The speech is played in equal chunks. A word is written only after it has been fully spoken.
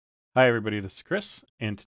Hi everybody, this is Chris,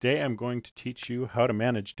 and today I'm going to teach you how to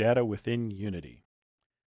manage data within Unity.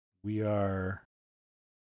 We are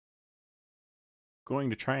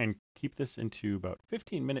going to try and keep this into about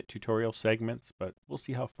 15-minute tutorial segments, but we'll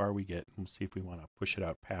see how far we get, and we'll see if we want to push it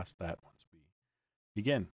out past that once we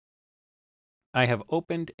begin. I have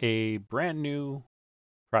opened a brand new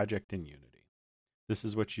project in Unity. This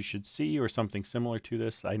is what you should see, or something similar to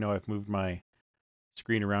this. I know I've moved my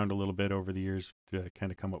screen around a little bit over the years to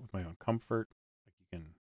kind of come up with my own comfort. Like you can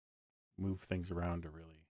move things around to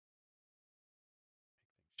really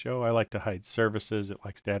show. I like to hide services. It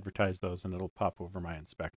likes to advertise those, and it'll pop over my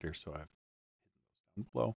inspector. So I've hidden those down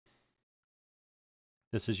below.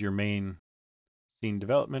 This is your main scene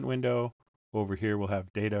development window. Over here, we'll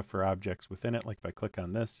have data for objects within it. Like if I click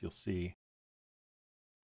on this, you'll see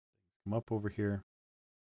come up over here.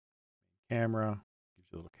 Camera gives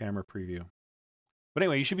you a little camera preview. But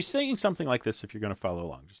anyway, you should be seeing something like this if you're going to follow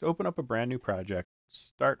along. Just open up a brand new project,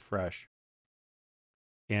 start fresh,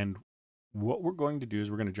 and what we're going to do is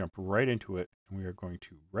we're going to jump right into it, and we are going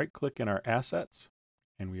to right click in our assets,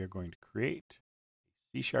 and we are going to create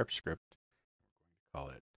a C# script. Call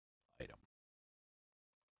it item.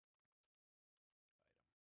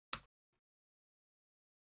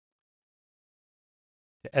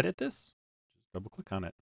 To edit this, just double click on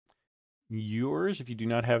it. Yours, if you do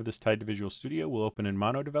not have this tied to Visual Studio, will open in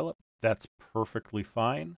MonoDevelop. That's perfectly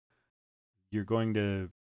fine. You're going to,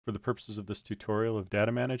 for the purposes of this tutorial of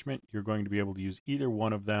data management, you're going to be able to use either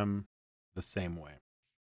one of them the same way.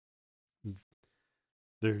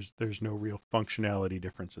 There's no real functionality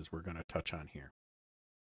differences we're going to touch on here.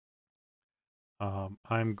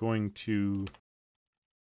 I'm going to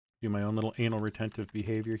do my own little anal retentive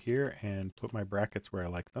behavior here and put my brackets where I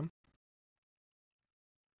like them.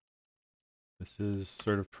 This is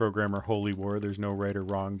sort of programmer holy war. There's no right or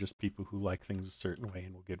wrong, just people who like things a certain way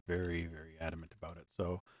and will get very, very adamant about it.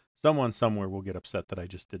 So someone somewhere will get upset that I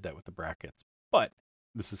just did that with the brackets. But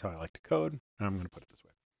this is how I like to code, and I'm going to put it this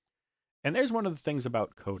way. And there's one of the things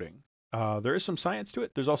about coding. There is some science to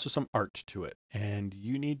it. There's also some art to it. And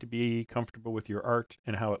you need to be comfortable with your art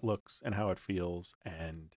and how it looks and how it feels.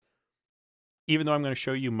 And even though I'm going to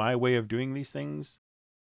show you my way of doing these things,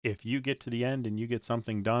 if you get to the end and you get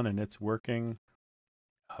something done and it's working,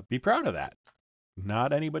 be proud of that.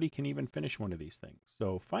 Not anybody can even finish one of these things.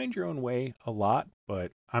 So find your own way a lot,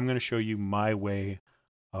 but I'm going to show you my way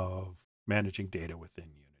of managing data within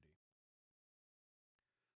Unity.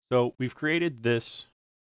 So we've created this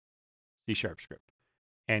C# script.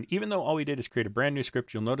 And even though all we did is create a brand new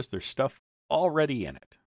script, you'll notice there's stuff already in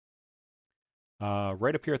it.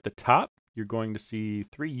 Right up here at the top, you're going to see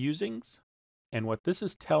 3 usings. And what this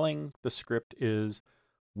is telling the script is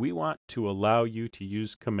we want to allow you to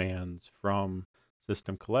use commands from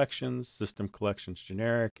System Collections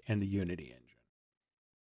Generic, and the Unity engine.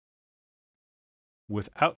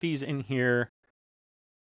 Without these in here,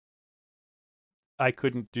 I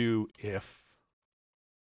couldn't do if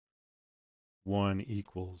 1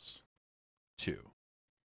 equals 2.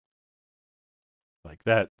 Like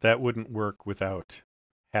that wouldn't work without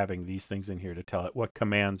having these things in here to tell it what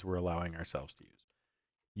commands we're allowing ourselves to use.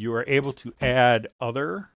 You are able to add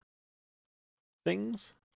other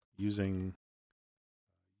things using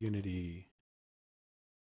Unity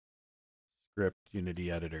script, Unity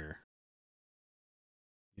editor,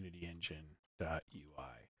 Unity engine.ui.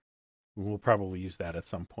 We'll probably use that at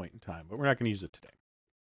some point in time, but we're not going to use it today.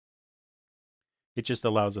 It just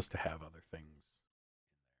allows us to have other things.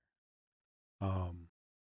 Um,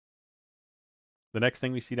 the next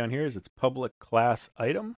thing we see down here is its public class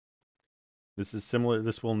item. This is similar.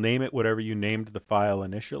 This will name it whatever you named the file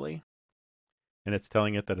initially. And it's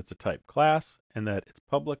telling it that it's a type class and that it's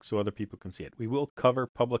public so other people can see it. We will cover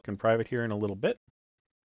public and private here in a little bit.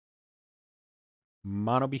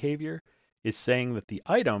 Mono behavior is saying that the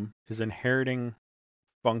item is inheriting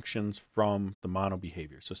functions from the mono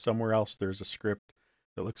behavior. So somewhere else there's a script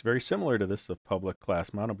that looks very similar to this of public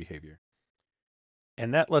class mono behavior.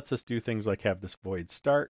 And that lets us do things like have this void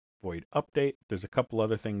start, void update. There's a couple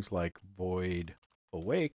other things like void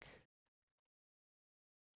awake.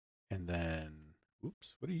 And then,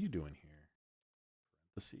 oops, what are you doing here?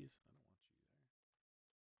 Parentheses. I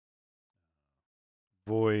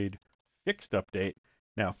don't want you there. Void fixed update.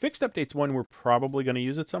 Now, fixed update's one we're probably going to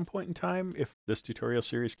use at some point in time if this tutorial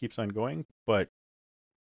series keeps on going. But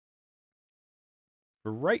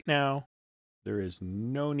for right now, there is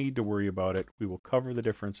no need to worry about it. We will cover the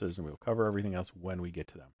differences and we will cover everything else when we get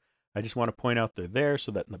to them. I just want to point out they're there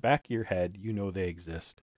so that in the back of your head, you know they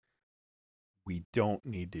exist. You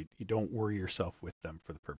don't worry yourself with them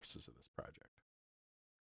for the purposes of this project.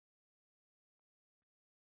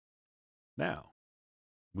 Now,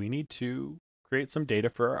 we need to create some data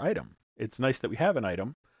for our item. It's nice that we have an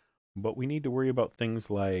item, but we need to worry about things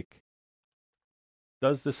like,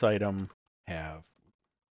 does this item have,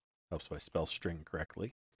 helps if I spell string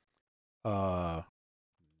correctly,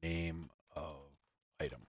 name of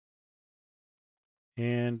item.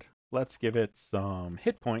 And let's give it some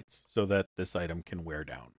hit points so that this item can wear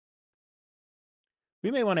down. We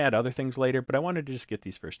may want to add other things later, but I wanted to just get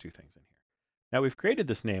these first two things in here. Now we've created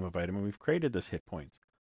this name of item and we've created this hit points,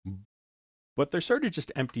 but they're sort of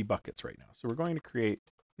just empty buckets right now. So we're going to create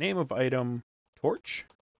name of item torch,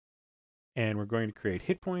 and we're going to create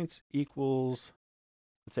hit points equals,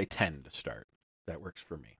 let's say 10 to start. That works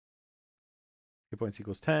for me. Hit points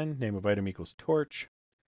equals 10, name of item equals torch.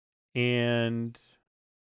 And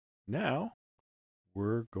now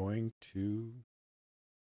we're going to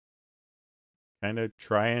kind of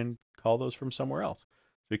try and call those from somewhere else.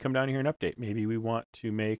 So we come down here and update. Maybe we want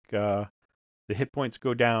to make the hit points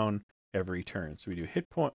go down every turn. So we do hit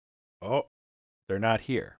point. Oh, they're not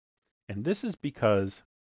here. And this is because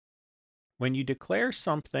when you declare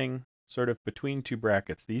something sort of between two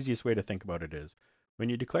brackets, the easiest way to think about it is when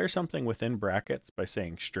you declare something within brackets by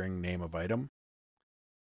saying string name of item,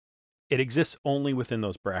 it exists only within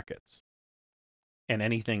those brackets and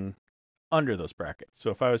anything under those brackets. So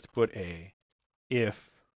if I was to put a if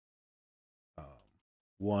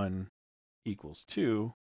 1 equals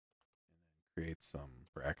 2, create some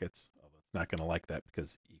brackets, although it's not going to like that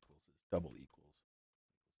because equals is double equals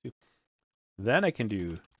 2. Then I can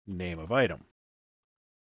do name of item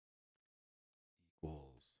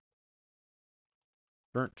equals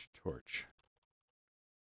burnt torch.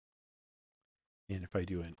 And if I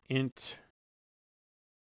do an int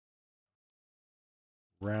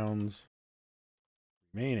rounds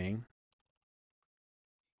remaining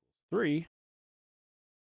 3,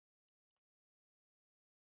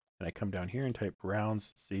 and I come down here and type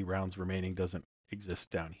rounds, see rounds remaining doesn't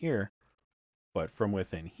exist down here, but from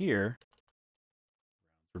within here,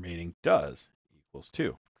 rounds remaining does equals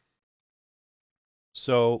 2.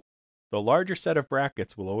 So the larger set of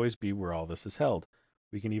brackets will always be where all this is held.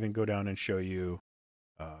 We can even go down and show you,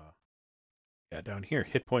 down here,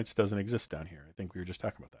 hit points doesn't exist down here. I think we were just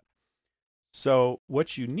talking about that. So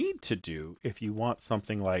what you need to do if you want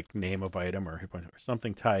something like name of item or hit point or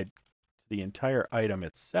something tied to the entire item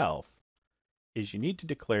itself is you need to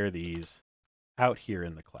declare these out here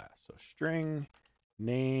in the class. So string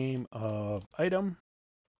name of item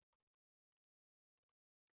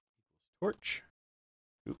torch.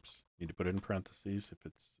 Oops, need to put it in parentheses if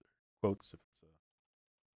it's quotes, if it's a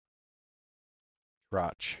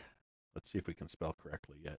crotch. Let's see if we can spell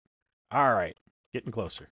correctly yet. All right, getting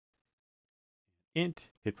closer. Int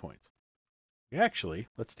hit points. Actually,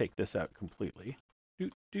 let's take this out completely.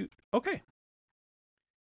 Okay.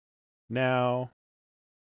 Now,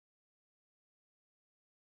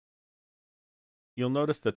 you'll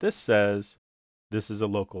notice that this says this is a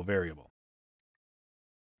local variable.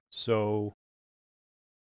 So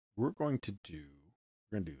we're going to do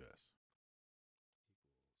this.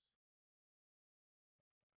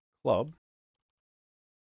 Club.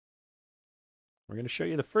 We're going to show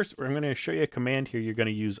you the first, I'm going to show you a command here you're going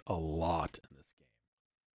to use a lot in this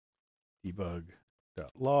game.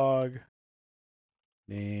 Debug.log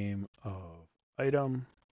name of item.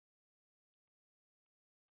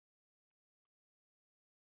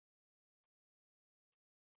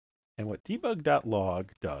 And what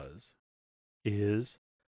debug.log does is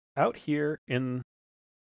out here in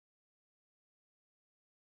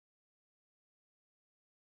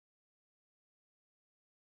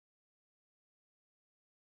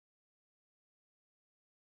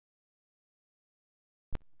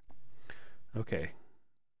okay,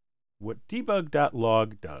 what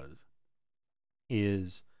debug.log does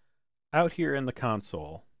is out here in the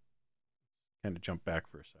console, kind of jump back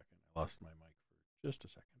for a second. I lost my mic for just a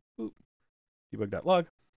second. Boop. Debug.log.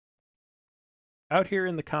 Out here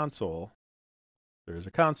in the console, there's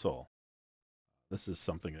a console. This is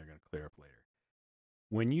something they're going to clear up later.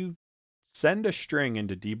 When you send a string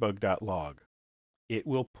into debug.log, it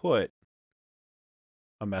will put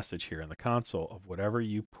a message here in the console of whatever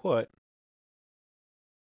you put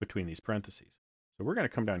between these parentheses. So we're going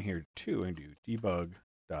to come down here too and do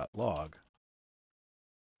debug.log.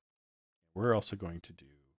 We're also going to do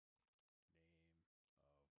name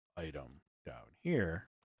of item down here.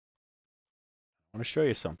 I want to show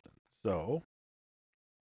you something. So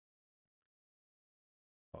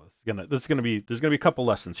there's gonna be a couple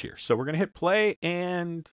lessons here. So we're gonna hit play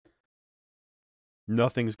and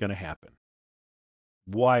nothing's gonna happen.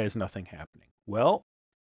 Why is nothing happening? Well,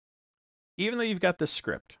 even though you've got this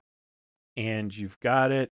script and you've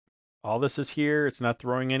got it All this is here. It's not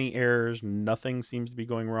throwing any errors. Nothing seems to be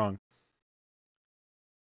going wrong.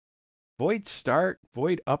 Void start,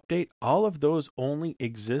 void update, all of those only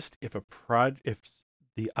exist if if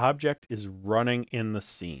the object is running in the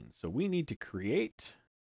scene. So we need to create,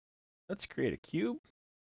 let's create a cube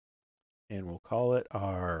and we'll call it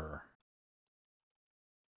our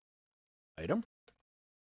item.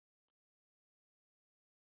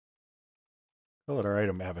 Call it our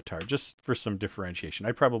item avatar, just for some differentiation.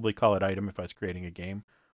 I'd probably call it item if I was creating a game,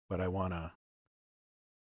 but I want to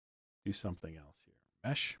do something else here.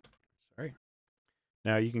 Mesh, sorry.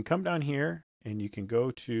 Now you can come down here and you can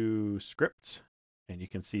go to scripts and you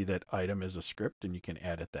can see that item is a script and you can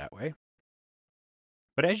add it that way.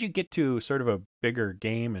 But as you get to sort of a bigger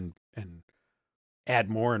game and add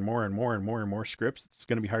more and more and more and more and more scripts, it's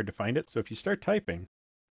going to be hard to find it. So if you start typing,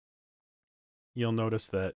 you'll notice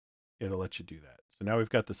that it'll let you do that. So now we've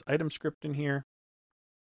got this item script in here.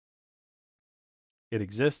 It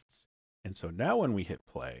exists. And so now when we hit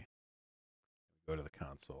play, go to the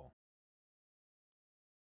console,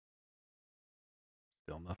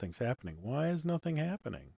 still nothing's happening. Why is nothing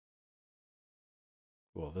happening?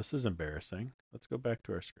 Well, this is embarrassing. Let's go back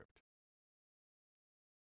to our script.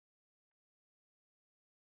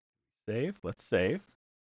 Save. Let's save.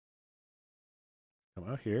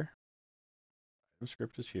 Come out here. Item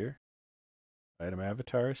script is here. Item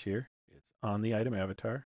avatar is here. It's on the item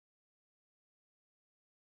avatar.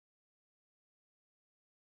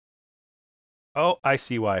 Oh, I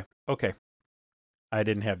see why. Okay. I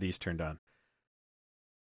didn't have these turned on.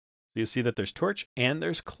 So you see that there's torch and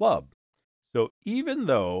there's club. So even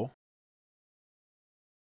though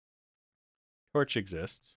torch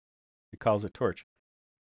exists, it calls it torch.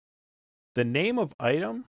 The name of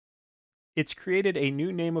item, it's created a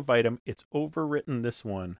new name of item. It's overwritten this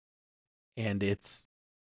one, and it's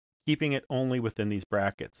keeping it only within these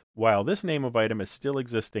brackets, while this name of item is still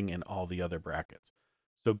existing in all the other brackets.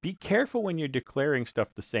 So be careful when you're declaring stuff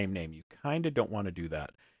the same name. You kind of don't want to do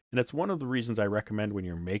that. And that's one of the reasons I recommend when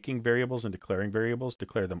you're making variables and declaring variables,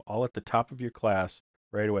 declare them all at the top of your class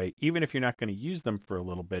right away, even if you're not going to use them for a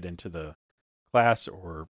little bit into the class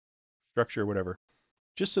or structure or whatever,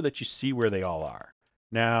 just so that you see where they all are.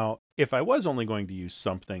 Now, if I was only going to use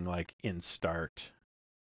something like in start,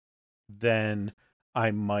 then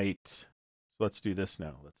I might, so let's do this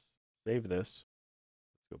now. Let's save this.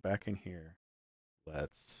 Let's go back in here.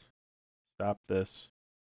 Let's stop this.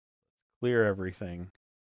 Clear everything.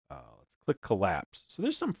 Let's click collapse. So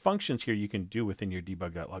there's some functions here you can do within your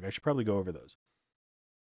debug.log. I should probably go over those.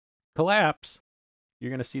 Collapse, you're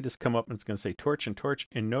going to see this come up and it's going to say torch and torch.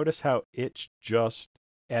 And notice how it's just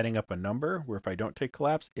adding up a number, where if I don't take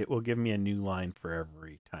collapse, it will give me a new line for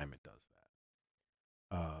every time it does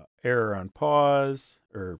that. Error on pause,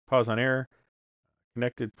 or pause on error.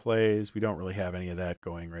 Connected plays, we don't really have any of that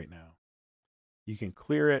going right now. You can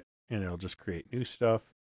clear it and it'll just create new stuff.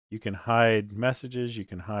 You can hide messages, you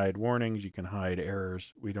can hide warnings, you can hide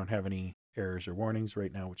errors. We don't have any errors or warnings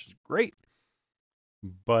right now, which is great.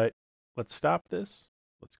 But let's stop this.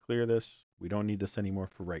 Let's clear this. We don't need this anymore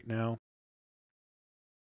for right now.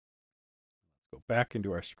 Let's go back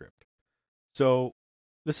into our script. So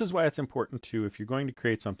this is why it's important to, if you're going to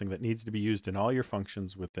create something that needs to be used in all your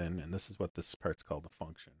functions within, and this is what this part's called, a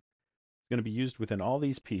function. It's going to be used within all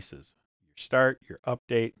these pieces. Your start, your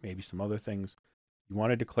update, maybe some other things. You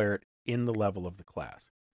want to declare it in the level of the class.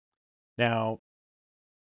 Now,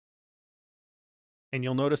 and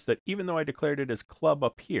you'll notice that even though I declared it as club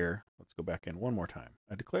up here, let's go back in one more time.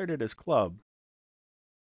 I declared it as club.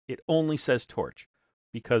 It only says torch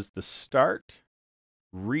because the start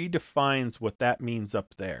redefines what that means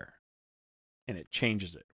up there and it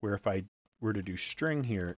changes it. Where if I were to do string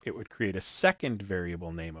here, it would create a second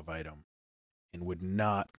variable name of item and would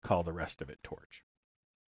not call the rest of it torch.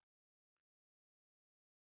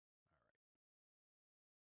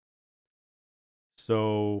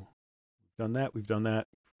 So we've done that, we've done that.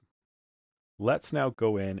 Let's now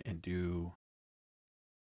go in and do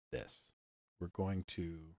this. We're going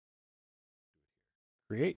to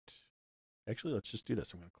create. Actually, let's just do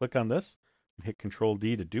this. I'm going to click on this and hit Control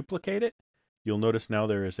D to duplicate it. You'll notice now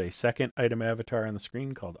there is a second item avatar on the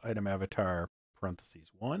screen called item avatar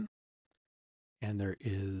parentheses 1. And there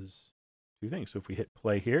is two things. So if we hit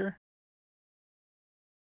play here,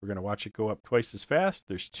 we're going to watch it go up twice as fast.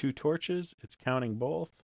 There's two torches. It's counting both.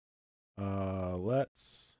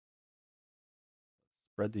 Let's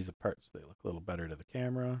spread these apart so they look a little better to the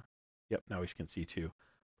camera. Yep, now we can see two.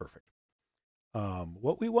 Perfect.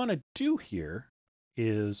 What we want to do here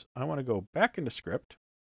is I want to go back into script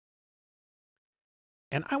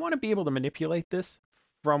and I want to be able to manipulate this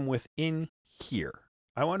from within here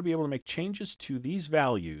I want to be able to make changes to these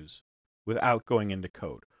values without going into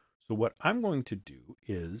code. So what I'm going to do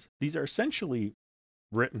is, these are essentially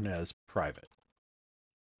written as private.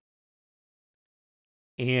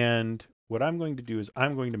 And what I'm going to do is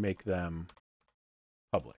I'm going to make them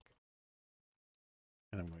public.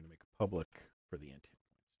 And I'm going to make it public for the int.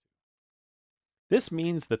 This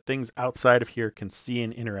means that things outside of here can see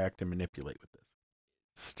and interact and manipulate with this.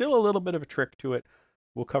 Still a little bit of a trick to it.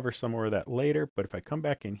 We'll cover some more of that later, but if I come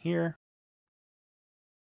back in here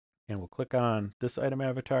and we'll click on this item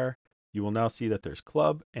avatar, you will now see that there's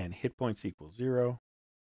club and hit points equals 0.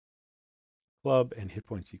 Club and hit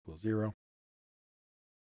points equals 0.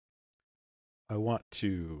 I want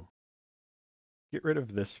to get rid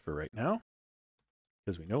of this for right now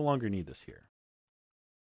because we no longer need this here.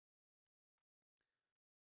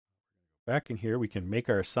 Back in here, we can make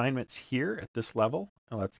our assignments here at this level.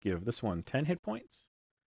 And let's give this one 10 hit points.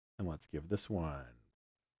 And let's give this one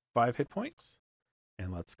 5 hit points.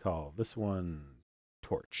 And let's call this one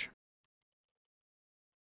torch.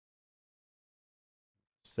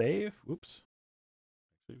 Save. Oops.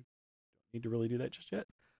 Actually, don't need to really do that just yet.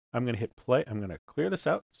 I'm going to hit play. I'm going to clear this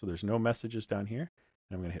out so there's no messages down here.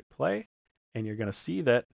 And I'm going to hit play. And you're going to see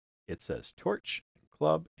that it says torch and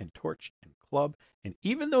club and torch and club. And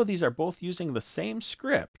even though these are both using the same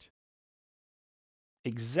script,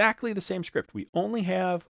 exactly the same script, we only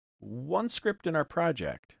have one script in our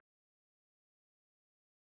project.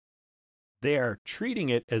 They are treating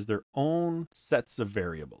it as their own sets of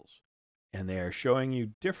variables. And they are showing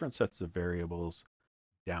you different sets of variables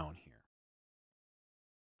down here.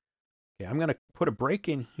 Okay, I'm going to put a break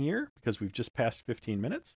in here because we've just passed 15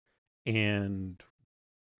 minutes. And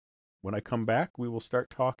when I come back, we will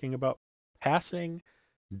start talking about passing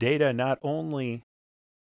data not only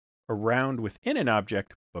around within an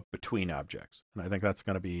object, but between objects. And I think that's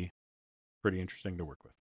going to be pretty interesting to work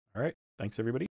with. All right, thanks everybody.